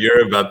 Yeah,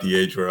 you're about the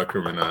age where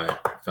Akram and I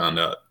found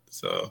out.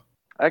 So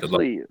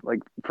actually, like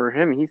for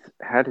him, he's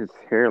had his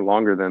hair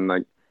longer than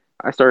like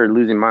I started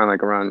losing mine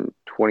like around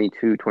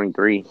 22,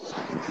 23.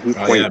 He's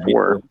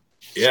 24.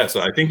 Yeah, so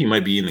I think he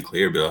might be in the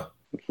clear, Bill.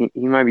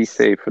 He might be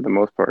safe for the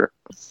most part.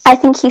 I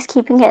think he's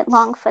keeping it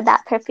long for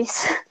that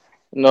purpose.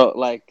 No,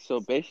 like so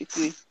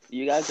basically,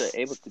 you guys are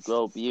able to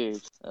grow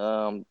beards,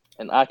 and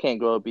I can't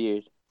grow a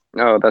beard.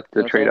 No, that's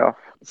the trade-off.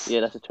 Yeah,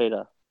 that's a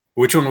trade-off.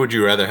 Which one would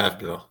you rather have,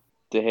 Bill?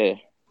 The hair.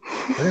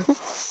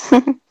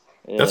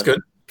 Yeah. That's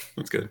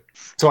good.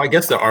 So I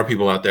guess there are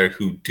people out there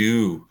who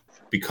do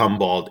become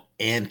bald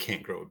and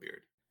can't grow a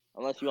beard.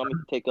 Unless you want me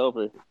to take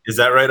over. Is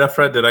that right,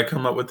 Alfred? Did I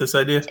come up with this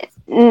idea?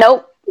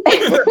 Nope. Who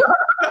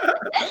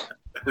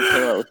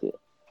came up with it?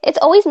 It's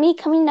always me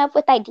coming up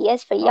with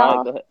ideas for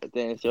y'all. Go ahead.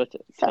 Then it's your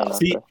turn.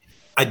 See,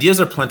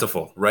 ideas are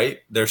plentiful, right?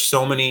 There's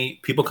so many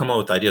people come up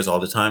with ideas all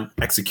the time.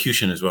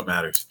 Execution is what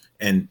matters.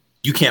 And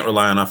you can't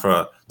rely on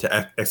Afra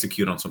to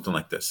execute on something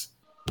like this.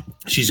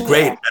 She's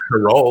great at her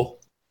role.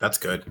 That's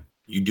good.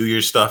 You do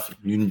your stuff.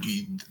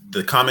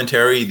 The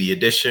commentary, the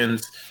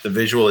additions, the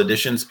visual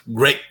additions,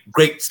 great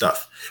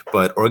stuff.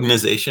 But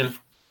organization,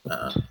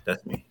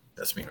 that's me.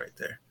 That's me right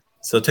there.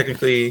 So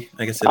technically,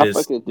 I guess it is.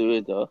 I could do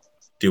it though.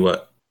 Do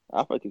what?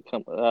 I could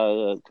come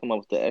up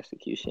with the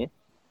execution.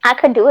 I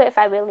could do it if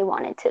I really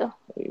wanted to.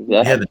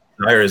 Yeah, the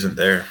desire isn't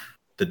there.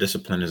 The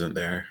discipline isn't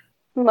there.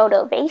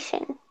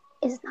 Motivation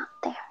is not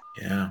there.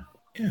 Yeah.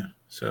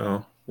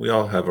 So we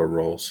all have our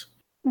roles.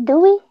 Do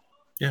we?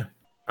 Yeah.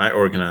 I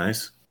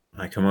organize.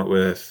 I come up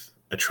with.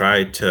 I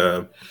try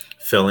to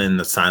fill in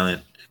the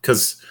silent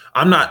because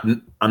I'm not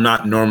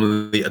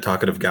normally a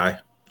talkative guy.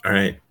 All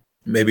right,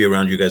 maybe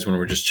around you guys when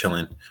we're just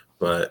chilling,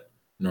 but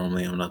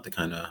normally I'm not the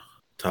kind of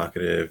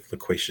talkative,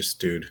 loquacious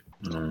dude.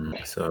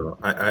 So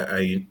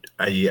I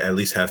at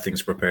least have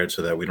things prepared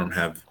so that we don't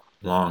have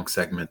long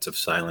segments of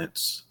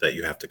silence that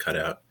you have to cut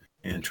out,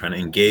 and trying to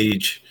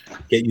engage,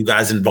 get you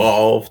guys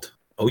involved.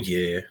 Oh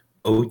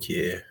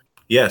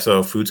yeah.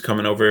 So food's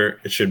coming over.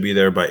 It should be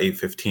there by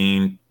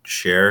 8:15.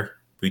 Share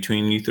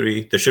between you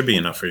three. There should be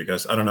enough for you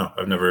guys. I don't know.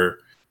 I've never.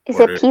 Is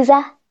it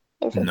pizza?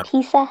 Is it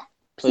pizza?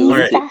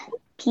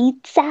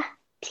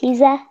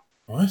 Pizza?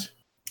 What?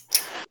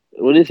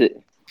 What is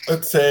it?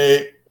 Let's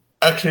say.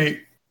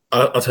 Actually,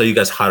 I'll tell you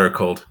guys hot or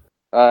cold.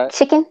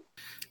 Chicken.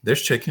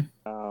 There's chicken.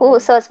 Oh,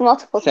 so it's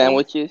multiple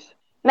sandwiches. Things.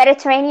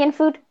 Mediterranean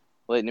food.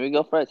 Wait, let me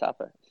go first.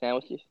 Hopper.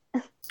 Sandwiches.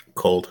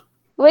 Cold.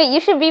 Wait, you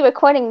should be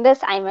recording this,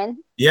 Ayman.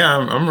 Yeah,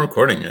 I'm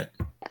recording it.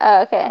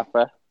 Oh, okay.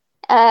 Hopper.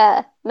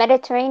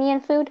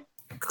 Mediterranean food.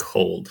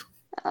 Cold.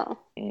 Oh.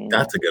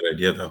 That's a good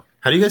idea, though.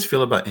 How do you guys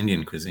feel about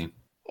Indian cuisine?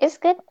 It's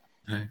good.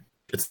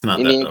 It's not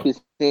Indian that, though.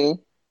 cuisine?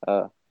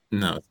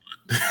 No,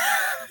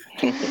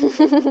 it's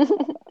not.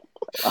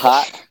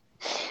 Hot?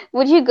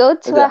 Would you go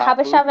to a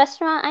Habesha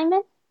restaurant,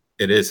 Ayman?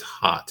 It is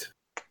hot.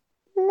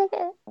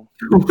 Nigga.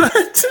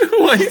 What?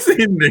 Why are you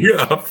saying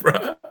nigga up,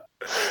 bro?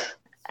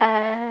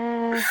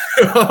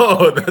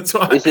 Oh, that's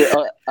why. Is it,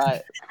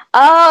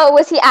 Oh,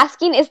 was he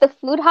asking, is the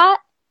food hot?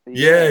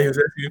 Yeah, he was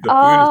asking if the food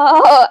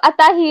Oh, I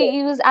thought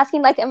he was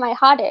asking, like, am I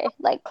hotter?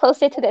 Like,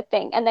 closer to the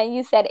thing. And then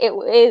you said it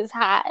is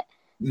hot.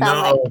 So no.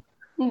 I'm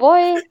like,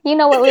 boy, you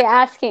know what we're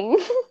asking.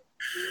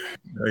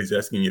 No, he's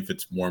asking if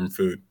it's warm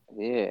food.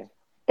 Yeah.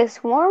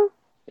 It's warm?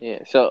 Yeah.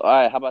 So, all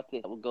right, how about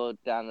this? We'll go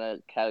down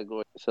the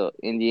category. So,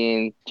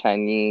 Indian,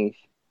 Chinese,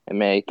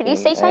 American. Did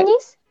you say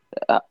Chinese?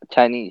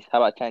 Chinese. How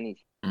about Chinese?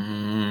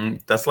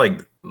 That's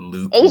like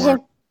lukewarm. Asian.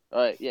 All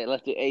right, yeah,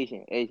 let's do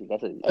Asian.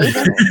 That's a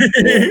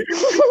Asian.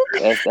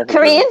 that's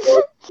Korean.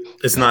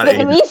 It's not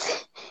Vietnamese. Asian.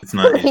 It's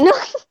not Asian.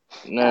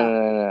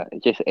 No.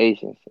 Just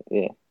Asians.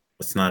 Yeah.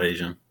 It's not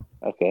Asian.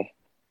 Okay.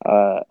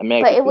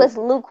 American. But it was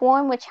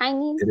lukewarm with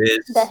Chinese. It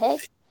is. The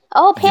heck?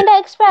 Oh, Panda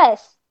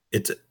Express.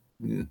 It's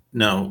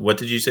no. What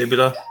did you say,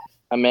 Bilal?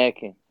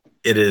 American.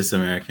 It is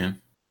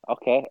American.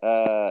 Okay.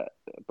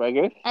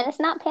 Burgers. And it's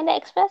not Panda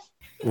Express.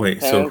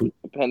 Wait.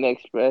 Panda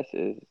Express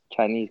is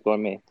Chinese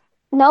gourmet.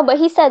 No, but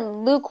he said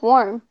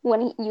lukewarm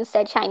when you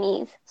said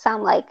Chinese. So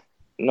I'm like.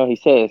 No, he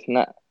said it's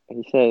not.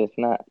 He said it's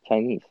not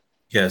Chinese.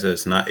 Yeah, so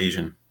it's not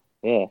Asian.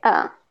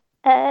 Yeah.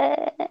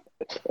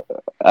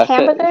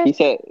 Hamburgers? He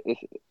said,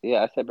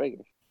 I said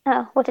burgers.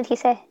 Oh, what did he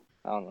say?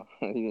 I don't know.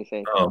 He didn't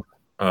say.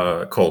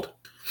 Cold.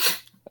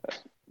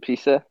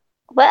 Pizza.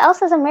 What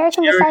else is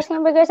American besides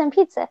hamburgers and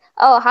pizza?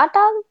 Oh, hot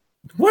dog?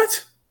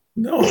 What?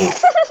 No.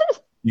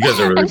 You guys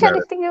are really I'm trying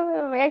to think of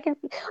American.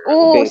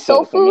 Ooh,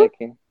 soul food?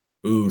 American.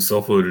 Ooh,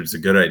 soul food is a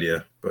good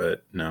idea,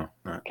 but no.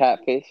 Not.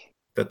 Catfish.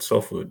 That's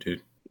soul food,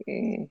 dude.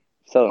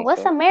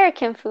 What's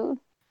American food?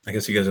 I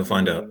guess you guys will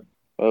find out.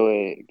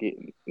 Wait.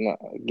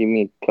 Give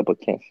me a couple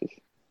chances.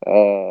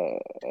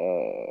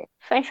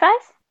 French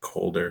fries?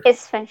 Colder.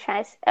 It's French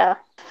fries. Oh.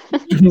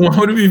 What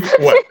would it be?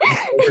 What?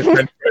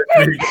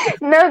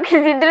 No,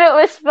 because he didn't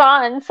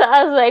respond. So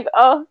I was like,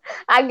 oh,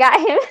 I got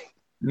him.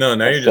 No,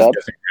 now you're just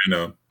guessing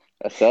random.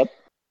 A sub?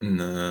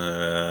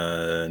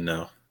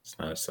 No, it's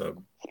not a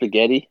sub.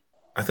 Spaghetti?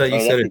 I thought you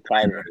said it.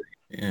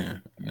 Yeah,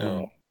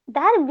 no.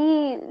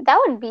 That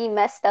would be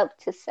messed up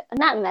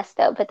not messed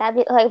up, but that'd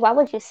be like, why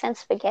would you send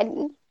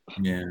spaghetti?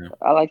 Yeah,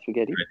 I like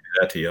spaghetti. I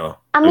do that to y'all.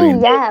 I mean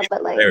yeah,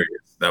 but like,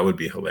 hilarious. That would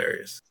be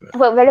hilarious.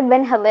 What would have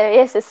been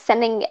hilarious is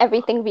sending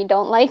everything we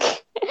don't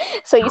like.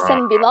 So you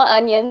send Bilal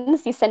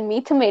onions, you send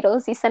me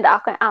tomatoes, you send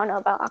Akram. I don't know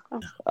about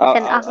Akram.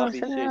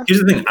 Here's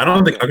the thing: I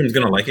don't think Akram's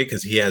gonna like it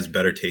because he has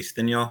better taste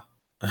than y'all.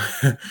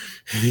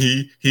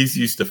 He's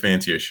used to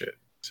fancier shit,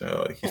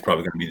 so he's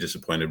probably gonna be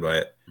disappointed by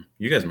it.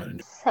 You guys might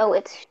enjoy it. So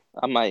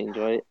I might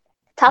enjoy it.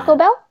 Taco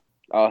Bell?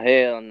 Oh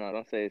hell no!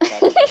 Don't say it's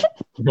Taco Bell.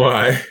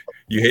 Why?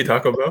 You hate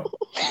Taco Bell?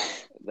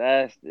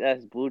 That's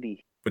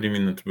booty. What do you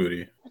mean that's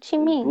booty? What you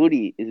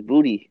mean? It's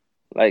booty.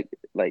 Like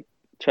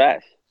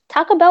trash.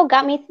 Taco Bell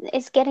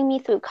is getting me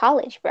through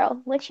college,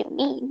 bro. What you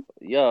mean?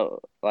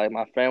 Yo, like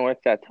my friend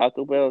works at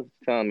Taco Bell,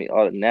 telling me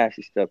all the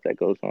nasty stuff that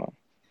goes on.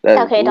 That's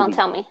okay, booty. don't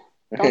tell me.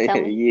 Don't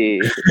tell me.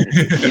 Yeah,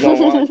 you don't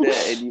want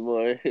that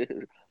anymore.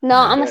 No,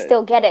 I'm gonna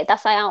still get it.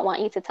 That's why I don't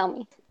want you to tell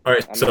me. All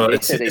right, so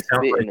it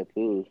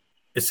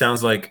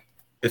sounds like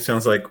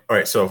all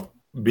right. So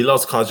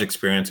Bilal's college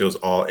experience, it was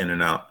all In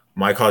and Out.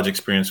 My college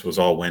experience was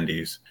all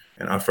Wendy's,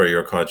 and Afra,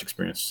 your college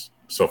experience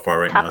so far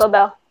right now. Taco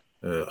Bell.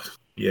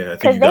 Yeah,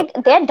 because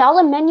their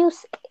dollar menu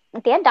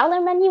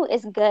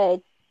is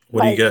good.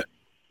 What do you get?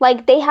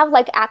 Like they have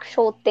like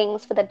actual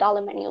things for the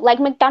dollar menu. Like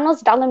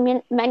McDonald's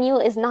dollar menu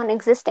is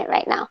non-existent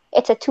right now.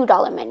 It's a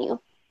 $2 menu.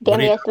 Damn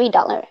near $3.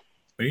 What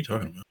are you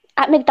talking about?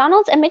 At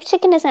McDonald's, a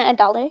McChicken isn't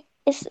 $1.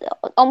 It's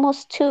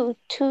almost $2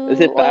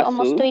 or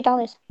almost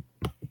 $3.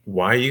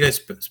 Why you guys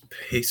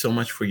pay so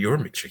much for your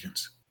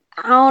McChickens?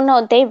 I don't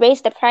know. They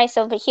raised the price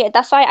over here.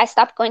 That's why I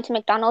stopped going to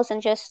McDonald's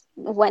and just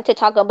went to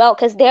Taco Bell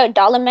because their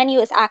dollar menu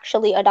is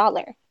actually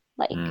 $1.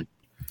 Like,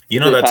 you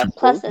know that's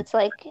plus it's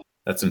like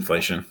that's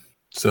inflation.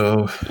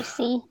 So you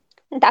see,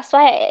 that's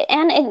why,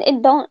 and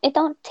it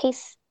don't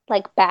taste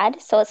like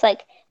bad. So it's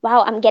like,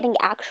 wow, I'm getting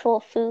actual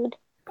food,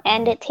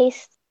 and it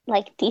tastes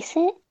like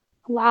decent.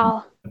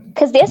 Wow,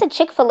 because there's a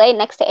Chick-fil-A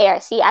next to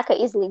ARC. I could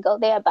easily go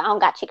there, but I don't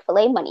got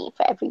Chick-fil-A money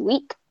for every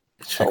week.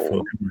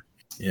 Chick-fil-A.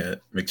 Yeah,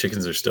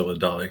 McChickens are still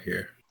 $1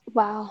 here.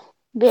 Wow,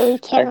 really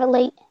can't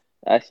relate.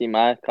 Actually,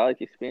 my college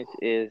experience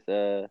is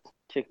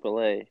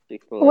Chick-fil-A.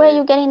 Where are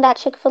you getting that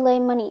Chick-fil-A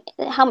money?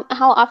 How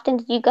often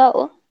did you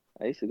go?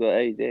 I used to go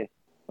every day.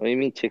 What do you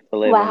mean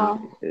Chick-fil-A? Wow.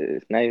 Money?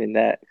 It's not even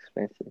that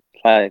expensive.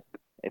 Like,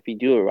 if you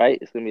do it right,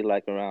 it's gonna be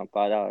like around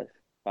 $5,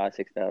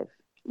 $6.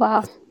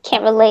 Wow,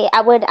 can't relate.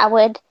 I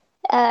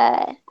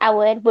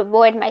would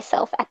reward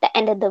myself at the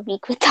end of the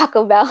week with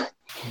Taco Bell.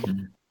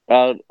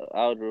 I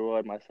would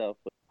reward myself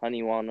with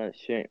honey walnut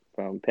shrimp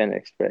from Panda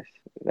Express.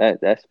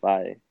 That's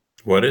fire.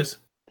 What is?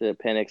 The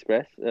Panda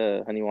Express,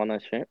 honey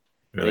walnut shrimp.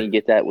 Really? And you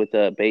get that with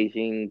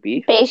Beijing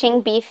beef.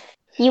 Beijing beef.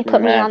 You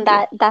put me on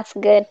that. That's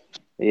good.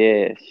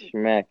 Yeah,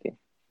 smacking.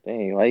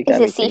 Dang, why you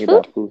got me thinking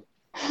about food?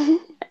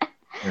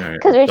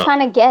 Because we're trying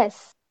to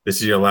guess.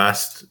 This is your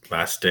last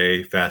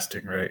day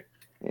fasting, right?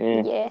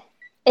 Yeah.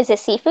 Is it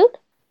seafood?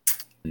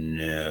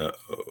 No,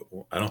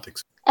 I don't think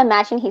so.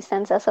 Imagine he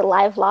sends us a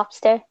live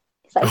lobster.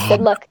 He's like,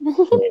 good luck.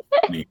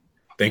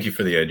 Thank you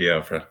for the idea,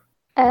 Afra.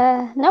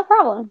 No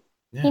problem.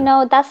 Yeah. You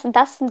know,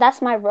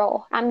 that's my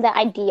role. I'm the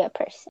idea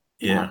person.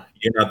 Yeah,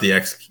 you're not the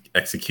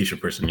execution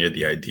person. You're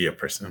the idea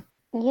person.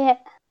 Yeah.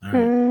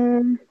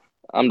 Right.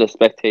 I'm the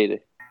spectator.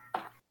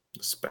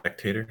 The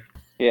spectator?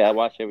 Yeah, I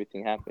watch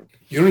everything happen.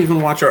 You don't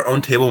even watch our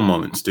own table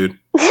moments, dude.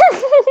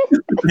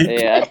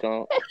 Yeah, I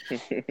don't.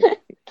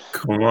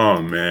 Come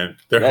on, man.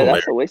 They're hilarious.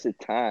 That's a waste of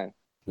time.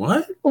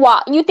 What?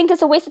 Wow, you think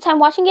it's a waste of time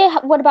watching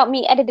it? What about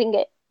me editing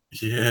it?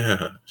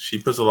 Yeah,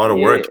 she puts a lot of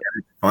work.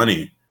 It's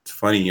funny. It's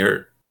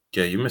funnier.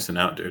 Yeah, you're missing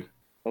out, dude.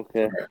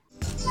 Okay.